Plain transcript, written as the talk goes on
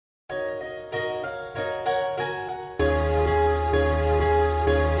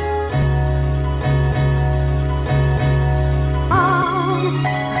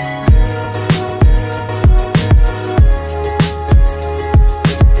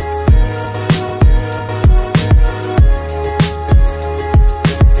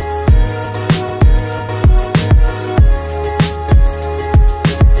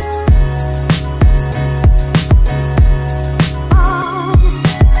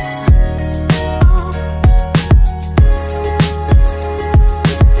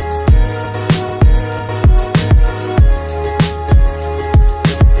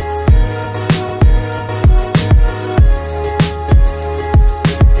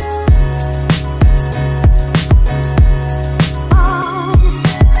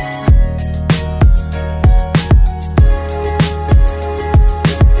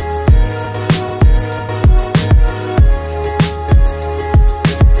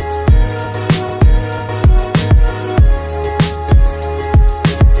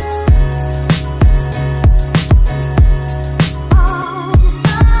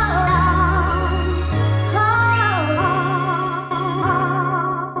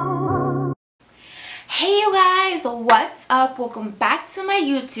guys, what's up? Welcome back to my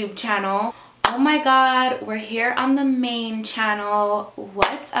YouTube channel. Oh my god, we're here on the main channel.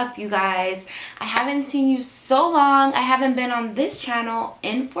 What's up, you guys? I haven't seen you so long. I haven't been on this channel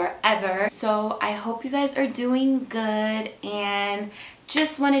in forever, so I hope you guys are doing good and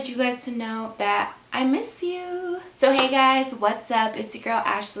just wanted you guys to know that I miss you. So hey guys, what's up? It's your girl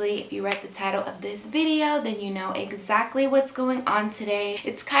Ashley. If you read the title of this video, then you know exactly what's going on today.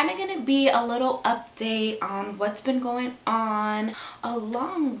 It's kind of gonna be a little update on what's been going on,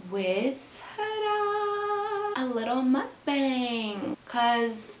 along with, ta-da, a little mukbang,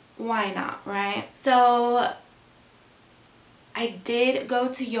 cause why not, right? So I did go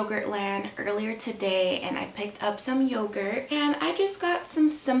to Yogurtland earlier today and I picked up some yogurt, and I just got some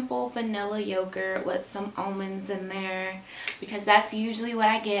simple vanilla yogurt with some almonds in there because that's usually what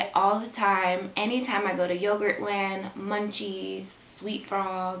I get all the time anytime I go to Yogurtland, Munchies, Sweet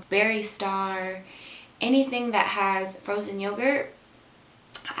Frog, Berry Star, anything that has frozen yogurt.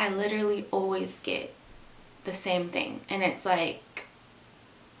 I literally always get the same thing, and it's like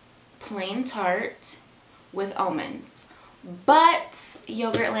plain tart with almonds. But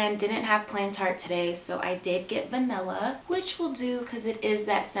Yogurtland didn't have plain tart today, so I did get vanilla, which will do because it is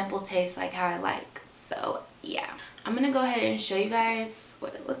that simple taste like how I like. So yeah, I'm gonna go ahead and show you guys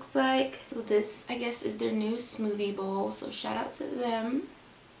what it looks like. So this, I guess, is their new smoothie bowl, so shout out to them.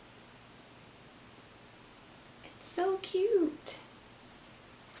 It's so cute.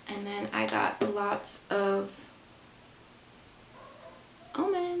 And then I got lots of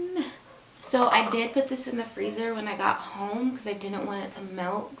almond. So I did put this in the freezer when I got home because I didn't want it to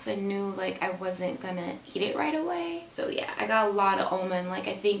melt, because I knew like I wasn't gonna eat it right away. So yeah, I got a lot of almond. Like,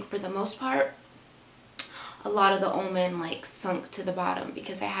 I think for the most part, a lot of the almond like sunk to the bottom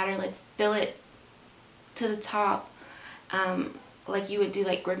because I had her like fill it to the top, like you would do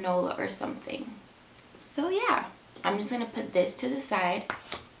like granola or something. So yeah, I'm just gonna put this to the side.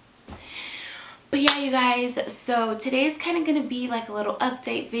 But yeah, you guys, so today's kind of going to be like a little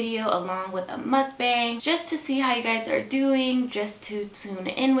update video along with a mukbang, just to see how you guys are doing, just to tune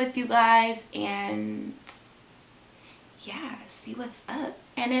in with you guys and yeah, see what's up.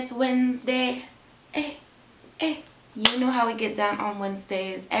 And it's Wednesday. You know how we get down on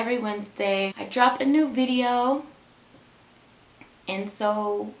Wednesdays. Every Wednesday I drop a new video, and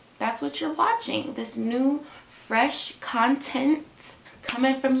so that's what you're watching, this new fresh content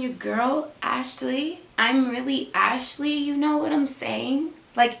coming from your girl Ashley. I'm really Ashley, you know what I'm saying?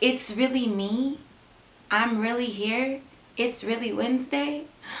 Like, it's really me. I'm really here. It's really Wednesday.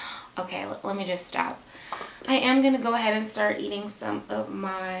 Okay, let me just stop. I am gonna go ahead and start eating some of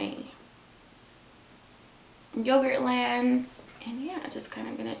my Yogurtlands, and yeah, just kind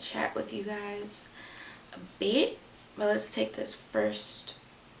of gonna chat with you guys a bit. But let's take this first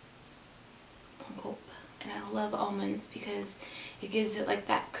gulp. And I love almonds because it gives it like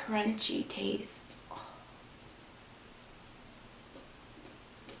that crunchy taste.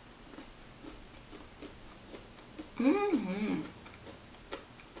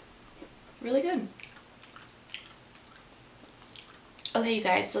 Really good. Okay, you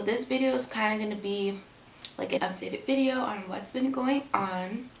guys, so this video is kind of going to be like an updated video on what's been going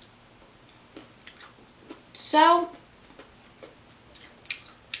on. So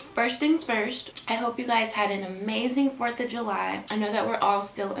first things first, I hope you guys had an amazing 4th of July. I know that we're all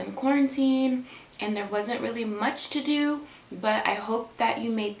still in quarantine and there wasn't really much to do, but I hope that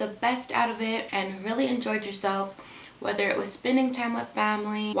you made the best out of it and really enjoyed yourself, whether it was spending time with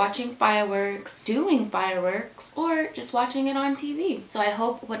family, watching fireworks, doing fireworks, or just watching it on TV. So I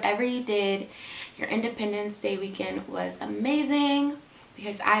hope whatever you did, your Independence Day weekend was amazing,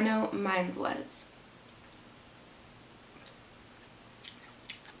 because I know mine was.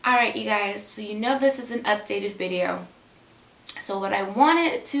 Alright, you guys, so you know this is an updated video. So what I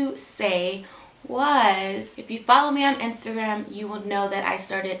wanted to say was, if you follow me on Instagram, you will know that I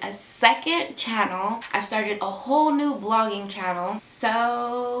started a second channel. I've started a whole new vlogging channel.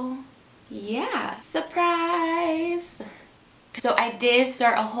 So yeah, surprise! So I did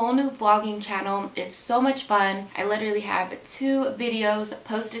start a whole new vlogging channel. It's so much fun. I literally have 2 videos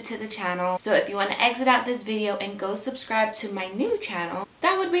posted to the channel. So if you want to exit out this video and go subscribe to my new channel,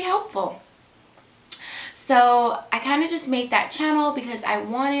 that would be helpful. So I kind of just made that channel because I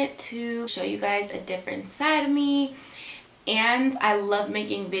wanted to show you guys a different side of me. And I love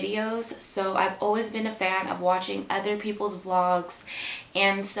making videos, so I've always been a fan of watching other people's vlogs.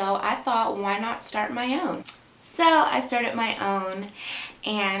 And so I thought, why not start my own? So I started my own,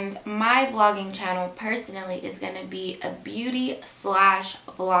 And my vlogging channel personally is going to be a beauty slash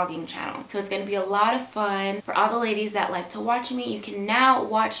vlogging channel. So it's going to be a lot of fun for all the ladies that like to watch me. You can now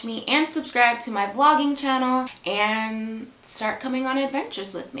watch me and subscribe to my vlogging channel and start coming on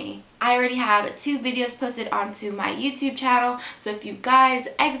adventures with me. I already have 2 videos posted onto my YouTube channel, so if you guys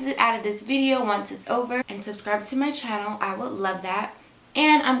exit out of this video once it's over and subscribe to my channel, I would love that.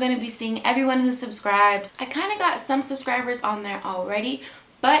 And I'm going to be seeing everyone who subscribed. I kind of got some subscribers on there already,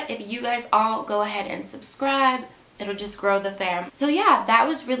 but if you guys all go ahead and subscribe, it'll just grow the fam. So yeah, that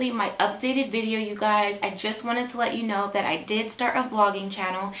was really my updated video, you guys. I just wanted to let you know that I did start a vlogging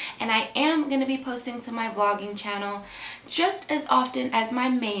channel, and I am going to be posting to my vlogging channel just as often as my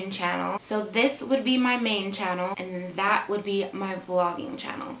main channel. So this would be my main channel, and then that would be my vlogging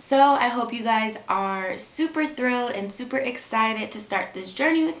channel. So I hope you guys are super thrilled and super excited to start this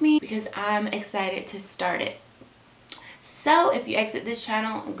journey with me, because I'm excited to start it. So if you exit this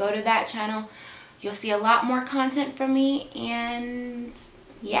channel and go to that channel, you'll see a lot more content from me, and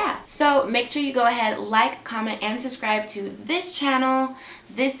yeah. So make sure you go ahead, like, comment, and subscribe to this channel.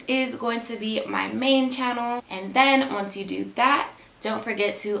 This is going to be my main channel. And then once you do that, don't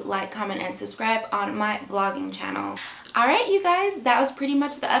forget to like, comment, and subscribe on my vlogging channel. Alright, you guys, that was pretty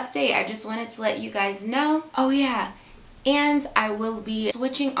much the update. I just wanted to let you guys know. Oh yeah. And I will be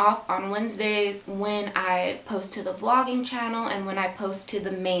switching off on Wednesdays when I post to the vlogging channel and when I post to the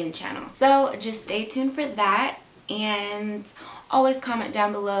main channel. So just stay tuned for that, and always comment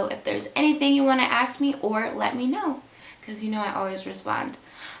down below if there's anything you want to ask me or let me know, because you know I always respond.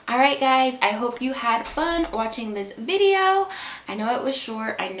 Alright guys, I hope you had fun watching this video. I know it was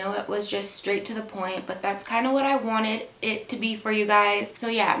short, I know it was just straight to the point, but that's kind of what I wanted it to be for you guys. So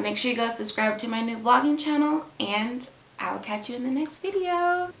yeah, make sure you go subscribe to my new vlogging channel, and I'll catch you in the next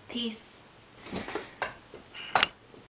video. Peace.